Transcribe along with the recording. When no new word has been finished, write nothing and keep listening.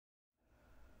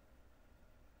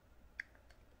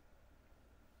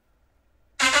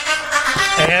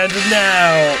And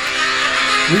now,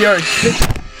 we are kicking...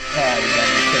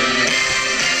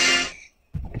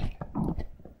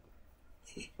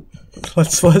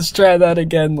 Let's try that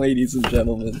again, ladies and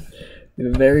gentlemen. We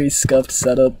have a very scuffed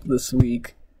setup this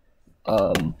week.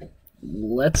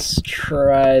 Let's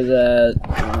try that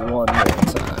one more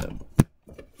time.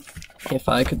 If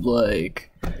I could, like,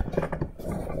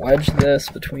 wedge this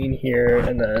between here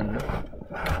and then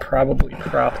probably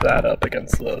prop that up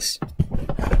against this.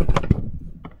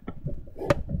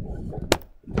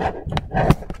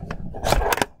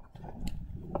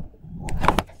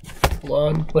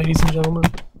 Hold on, ladies and gentlemen.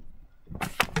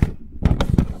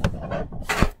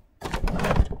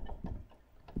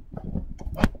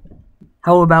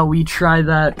 How about we try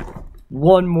that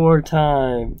one more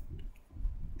time?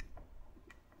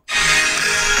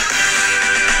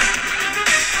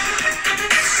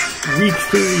 Week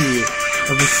 3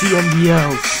 of the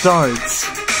CMBL starts.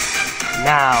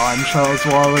 Now, I'm Charles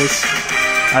Wallace.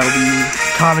 I will be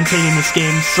commentating this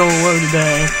game solo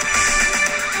today.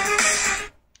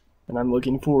 And I'm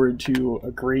looking forward to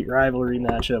a great rivalry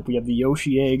matchup. We have the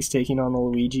Yoshi Eggs taking on the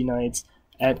Luigi Knights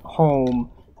at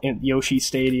home at Yoshi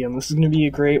Stadium. This is going to be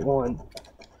a great one.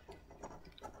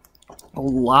 A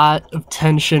lot of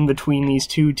tension between these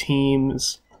two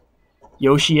teams.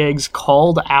 Yoshi Eggs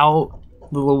called out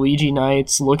the Luigi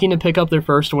Knights, looking to pick up their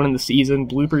first win in the season.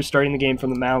 Bloopers starting the game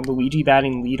from the mound. Luigi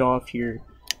batting leadoff here.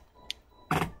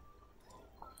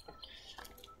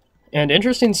 And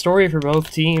interesting story for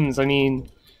both teams. I mean,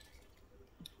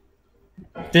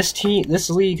 this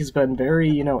league has been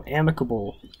very,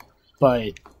 amicable,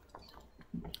 but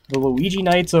the Luigi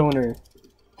Knights owner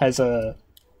has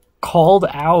called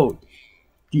out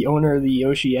the owner of the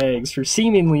Yoshi Eggs for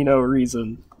seemingly no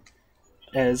reason,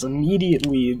 as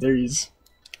immediately there's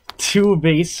 2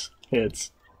 base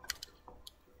hits.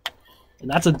 And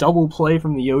that's a double play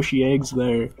from the Yoshi Eggs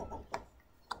there.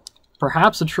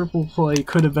 Perhaps a triple play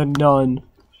could have been done.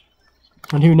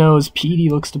 And who knows, Petey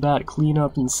looks to bat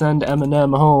cleanup and send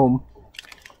Eminem home.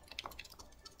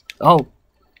 Oh,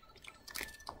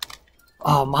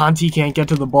 Monty can't get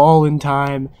to the ball in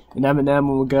time, and Eminem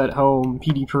will get home.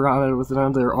 Petey Piranha with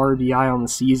another RBI on the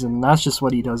season, and that's just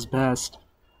what he does best.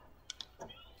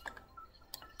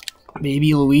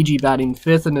 Maybe Luigi batting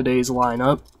 5th in today's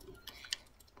lineup,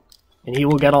 and he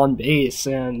will get on base,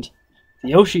 and the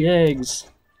Yoshi Eggs,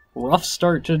 rough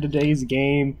start to today's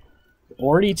game.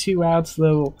 Already 2 outs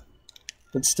though,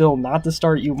 but still not the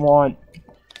start you want.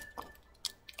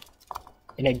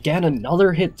 And again,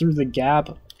 another hit through the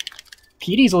gap.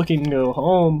 Petey's looking to go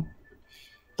home.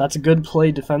 That's a good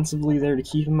play defensively there to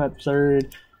keep him at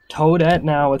third. Toadette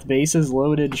now with bases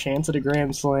loaded, chance at a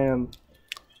grand slam.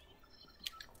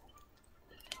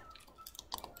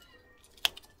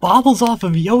 Bobbles off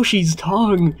of Yoshi's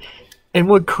tongue, and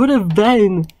what could have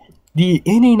been the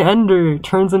inning ender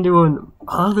turns into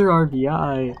another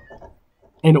RBI.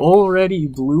 And already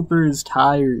Bloopers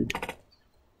tired.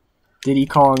 Diddy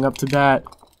calling up to bat.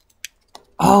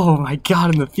 Oh my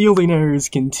god, and the fielding errors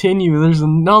continue. There's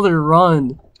another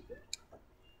run.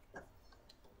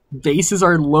 Bases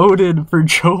are loaded for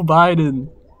Joe Biden.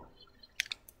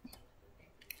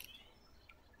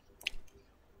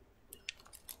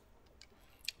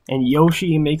 And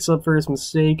Yoshi makes up for his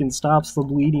mistake and stops the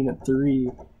bleeding at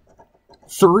 3.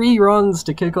 3 runs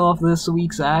to kick off this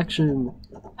week's action.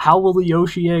 How will the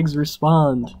Yoshi Eggs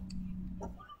respond?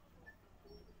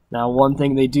 Now, one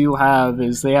thing they do have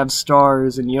is they have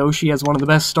stars, and Yoshi has one of the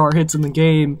best star hits in the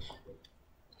game.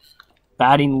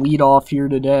 Batting leadoff here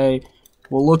today.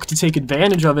 Will look to take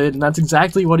advantage of it, and that's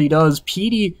exactly what he does.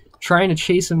 Petey trying to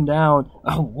chase him down.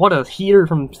 Oh, what a heater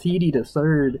from Petey to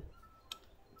third.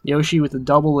 Yoshi with a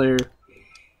double there.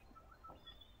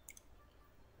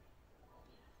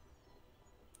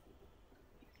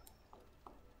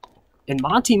 And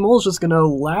Monty Mole's just going to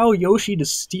allow Yoshi to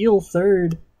steal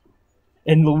third.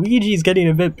 And Luigi's getting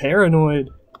a bit paranoid.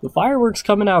 The fireworks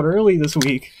coming out early this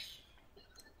week.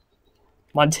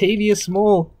 Montavious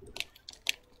Mole.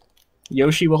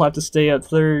 Yoshi will have to stay at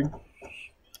third.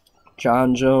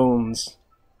 John Jones.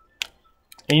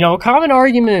 And, a common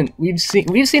argument. We've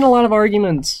seen a lot of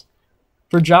arguments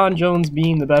for John Jones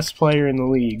being the best player in the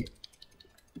league.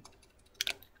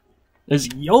 Is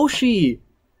Yoshi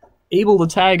able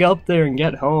to tag up there and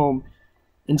get home?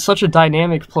 And such a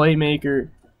dynamic playmaker.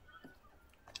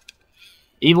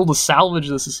 Able to salvage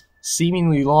this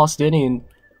seemingly lost inning.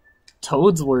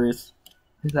 Toadsworth.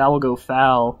 That will go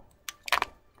foul.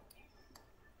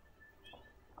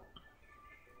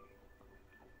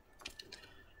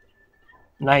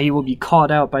 Now he will be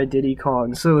caught out by Diddy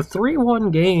Kong. So a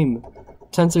 3-1 game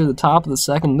to enter the top of the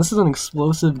second. This is an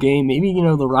explosive game. Maybe, you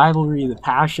know, the rivalry, the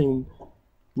passion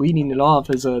leading it off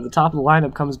as the top of the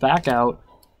lineup comes back out.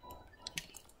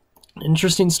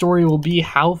 Interesting story will be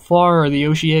how far are the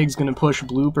Yoshi Eggs going to push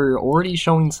Blooper, already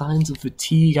showing signs of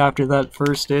fatigue after that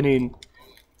first inning.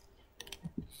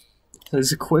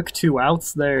 There's a quick 2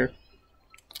 outs there.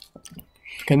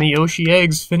 Can the Yoshi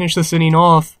Eggs finish this inning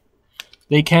off?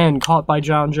 They can, caught by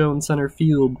John Jones center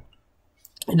field.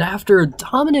 And after a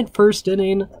dominant first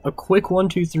inning, a quick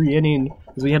 1-2-3 inning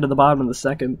as we head to the bottom of the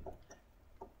second,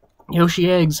 Yoshi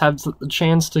Eggs have the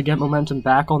chance to get momentum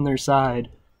back on their side.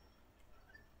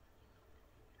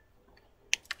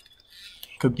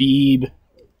 Khabib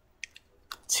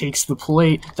takes the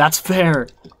plate. That's fair.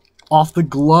 Off the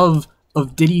glove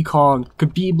of Diddy Kong.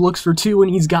 Khabib looks for 2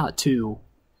 and he's got 2.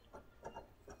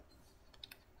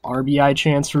 RBI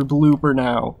chance for Blooper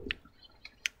now.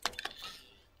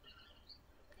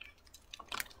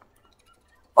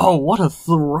 Oh, what a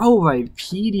throw by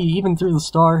Petey, even through the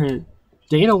star hit.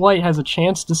 Dana White has a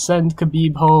chance to send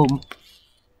Khabib home.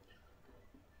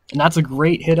 And that's a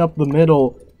great hit up the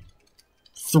middle.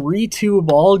 3-2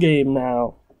 ball game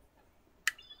now.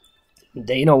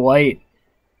 Dana White,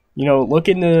 you know,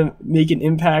 looking to make an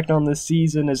impact on this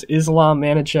season as Islam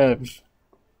Manachev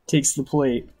takes the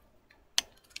plate.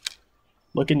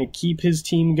 Looking to keep his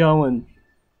team going.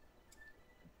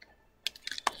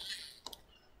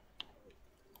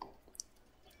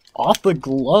 Off the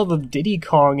glove of Diddy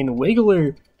Kong, and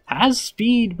Wiggler has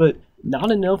speed, but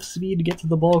not enough speed to get to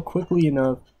the ball quickly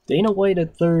enough. Dana White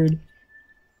at third.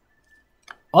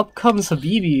 Up comes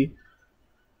Habibi.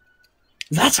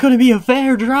 That's going to be a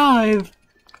fair drive.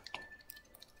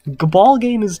 The ball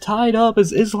game is tied up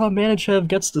as Islam Manachev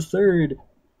gets to third.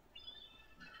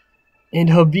 And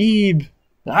Habib,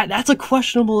 that's a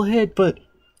questionable hit, but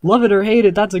love it or hate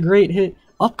it, that's a great hit.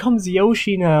 Up comes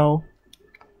Yoshi now.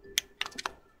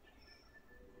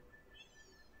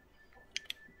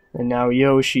 And now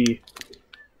Yoshi.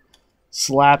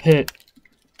 Slap hit.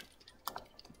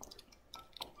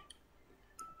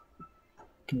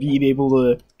 Khabib able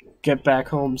to get back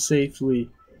home safely.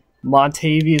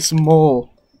 Montavious Mole.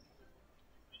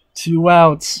 2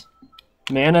 outs.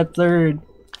 Man at third.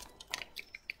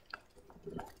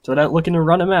 Toadette looking to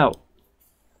run him out.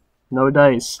 No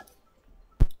dice.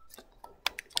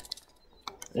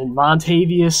 And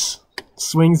Montavious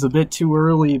swings a bit too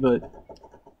early, but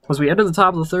as we enter the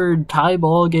top of the third, tie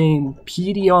ball game,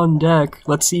 Petey on deck.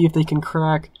 Let's see if they can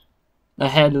crack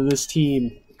ahead of this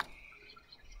team.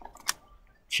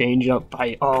 Change up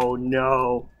by, oh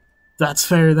no. That's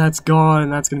fair, that's gone,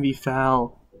 that's going to be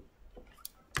foul.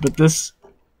 But this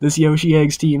Yoshi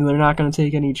Eggs team, they're not going to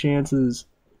take any chances.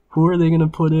 Who are they going to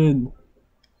put in?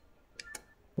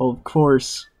 Well, of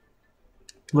course.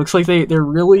 Looks like they're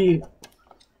really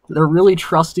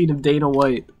trusting of Dana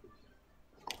White.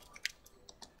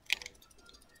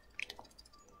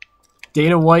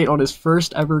 Dana White on his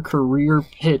first ever career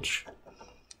pitch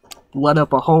let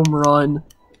up a home run,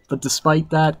 but despite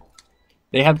that,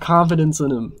 they have confidence in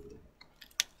him.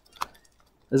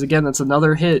 As again, that's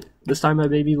another hit. This time by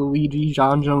baby Luigi.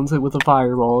 John Jones hit with a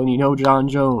fireball, and you know John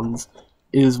Jones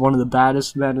is one of the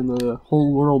baddest men in the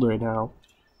whole world right now.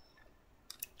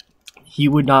 He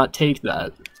would not take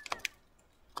that.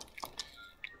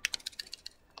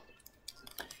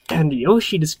 And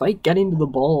Yoshi, despite getting to the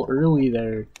ball early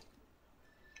there,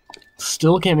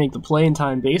 still can't make the play in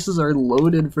time. Bases are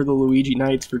loaded for the Luigi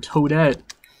Knights for Toadette.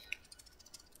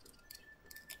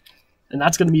 And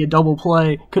that's going to be a double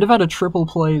play. Could have had a triple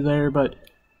play there, but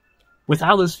with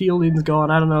how this fielding's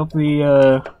gone, I don't know if we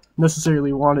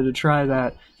necessarily wanted to try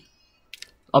that.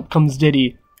 Up comes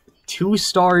Diddy. 2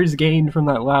 stars gained from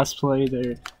that last play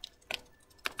there.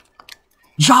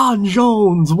 John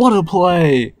Jones, what a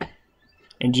play!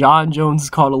 And John Jones has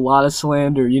caught a lot of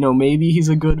slander. You know, maybe he's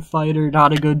a good fighter,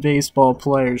 not a good baseball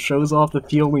player. Shows off the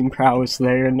fielding prowess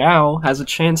there, and now has a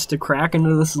chance to crack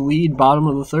into this lead, bottom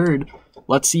of the third.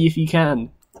 Let's see if he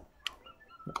can.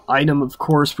 Item, of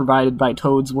course, provided by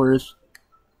Toadsworth.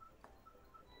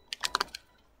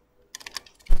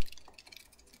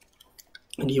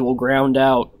 And he will ground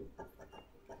out.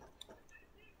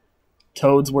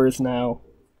 Toadsworth now.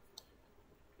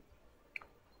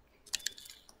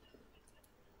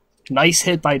 Nice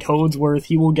hit by Toadsworth.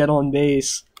 He will get on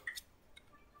base.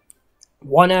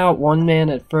 1 out, 1 man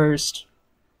at first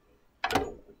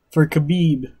for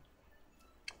Khabib.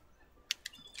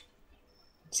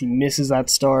 As he misses that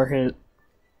star hit.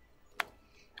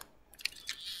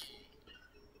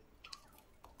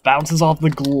 Bounces off the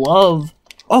glove.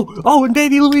 Oh, and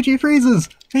baby Luigi freezes!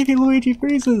 Baby Luigi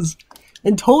freezes!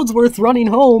 And Toadsworth running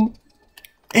home.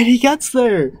 And he gets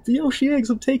there! The Yoshi Eggs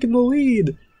have taken the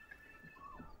lead!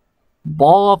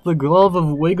 Ball off the glove of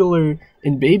Wiggler,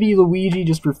 and baby Luigi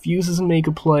just refuses to make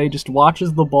a play, just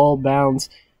watches the ball bounce.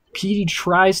 Petey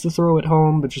tries to throw it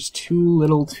home, but just too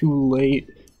little too late.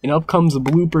 And up comes a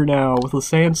blooper now, with a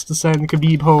chance to send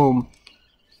Khabib home.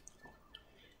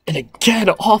 And again,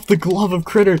 off the glove of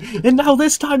Critter, and now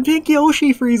this time Pink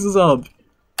Yoshi freezes up!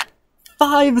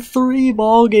 5-3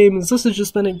 ball games. This has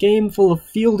just been a game full of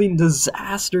fielding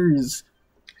disasters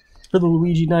for the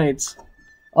Luigi Knights.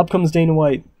 Up comes Dana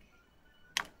White.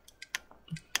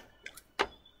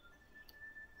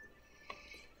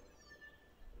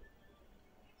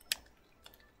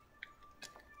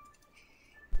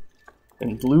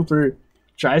 And Blooper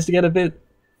tries to get a bit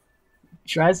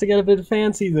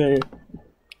fancy there.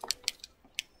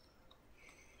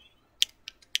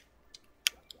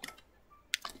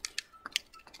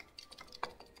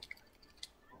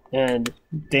 And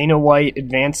Dana White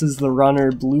advances the runner.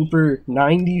 Blooper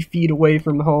 90 feet away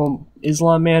from home.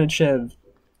 Islam Manachev.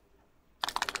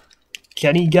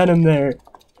 Can he get him there?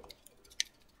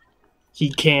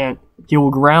 He can't. He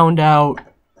will ground out.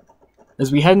 As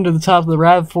we head into the top of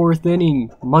the fourth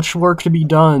inning, much work to be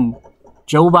done.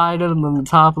 Joe Biden on the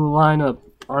top of the lineup,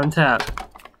 on tap.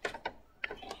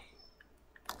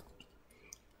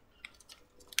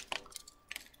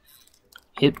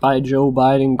 Hit by Joe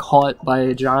Biden, caught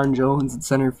by John Jones at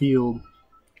center field.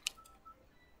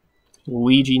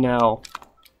 Luigi now.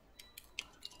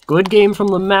 Good game from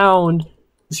the mound,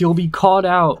 as he'll be caught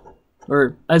out,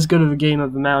 or as good of a game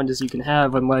of the mound as you can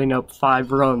have when letting up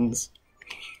 5 runs.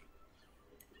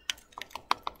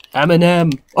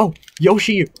 Eminem. Oh,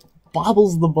 Yoshi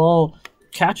bobbles the ball,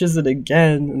 catches it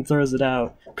again, and throws it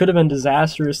out. Could have been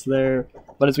disastrous there,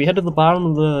 but as we head to the bottom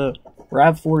of the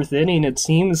fourth inning, it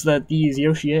seems that these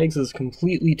Yoshi Eggs has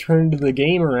completely turned the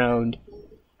game around.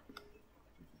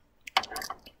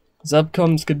 As up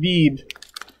comes Khabib.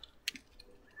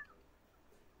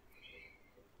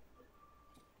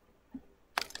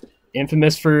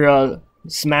 Infamous for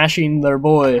smashing their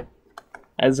boy.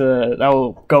 As that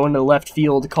will go into left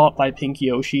field, caught by Pink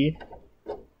Yoshi.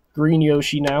 Green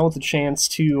Yoshi now with a chance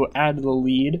to add to the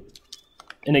lead.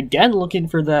 And again looking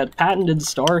for that patented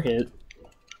star hit.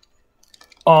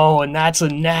 Oh, and that's a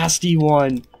nasty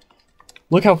one.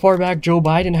 Look how far back Joe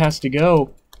Biden has to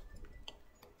go.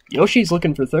 Yoshi's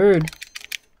looking for third.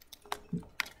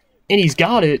 And he's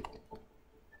got it.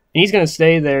 And he's going to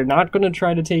stay there, not going to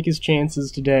try to take his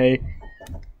chances today.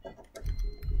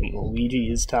 And Luigi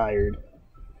is tired.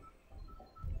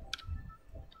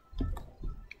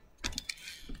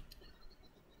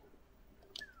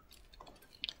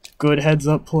 Good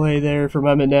heads-up play there from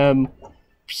Eminem.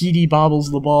 Petey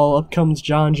bobbles the ball. Up comes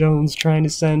John Jones trying to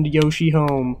send Yoshi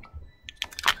home.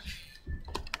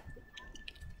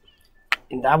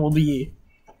 And that will be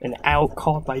an out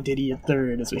caught by Diddy at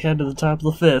third as we head to the top of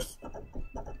the fifth.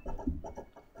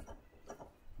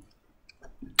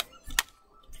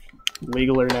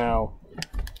 Wiggler now.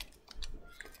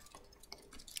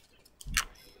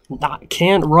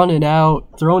 Can't run it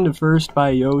out. Thrown to first by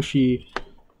Yoshi.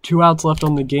 2 outs left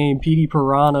on the game. Petey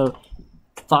Piranha.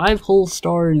 5 whole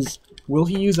stars. Will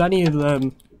he use any of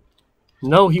them?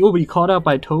 No, he will be caught out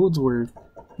by Toadsworth.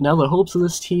 Now the hopes of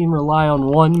this team rely on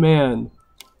one man.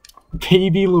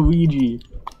 Baby Luigi.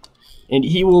 And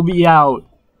he will be out.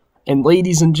 And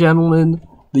ladies and gentlemen,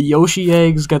 the Yoshi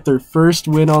Eggs got their first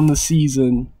win on the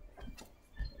season.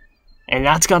 And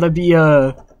that's gotta be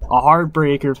a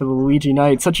heartbreaker for the Luigi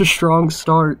Knights. Such a strong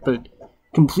start, but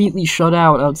completely shut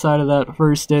out outside of that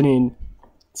first inning.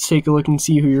 Let's take a look and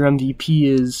see who your MVP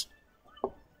is.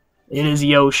 It is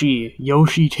Yoshi.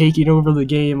 Yoshi taking over the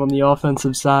game on the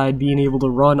offensive side, being able to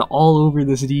run all over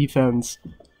this defense.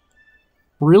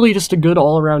 Really just a good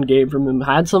all-around game from him.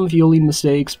 Had some fielding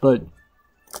mistakes, but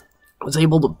was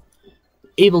able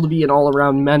to be an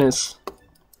all-around menace.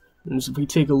 And so if we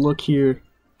take a look here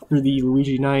for the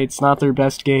Luigi Knights, not their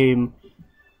best game.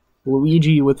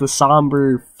 Luigi with a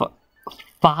somber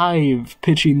 5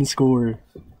 pitching score.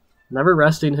 Never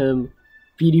resting him.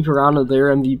 Petey Piranha, their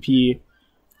MVP.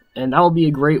 And that will be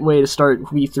a great way to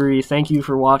start Week 3. Thank you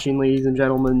for watching, ladies and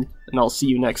gentlemen, and I'll see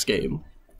you next game.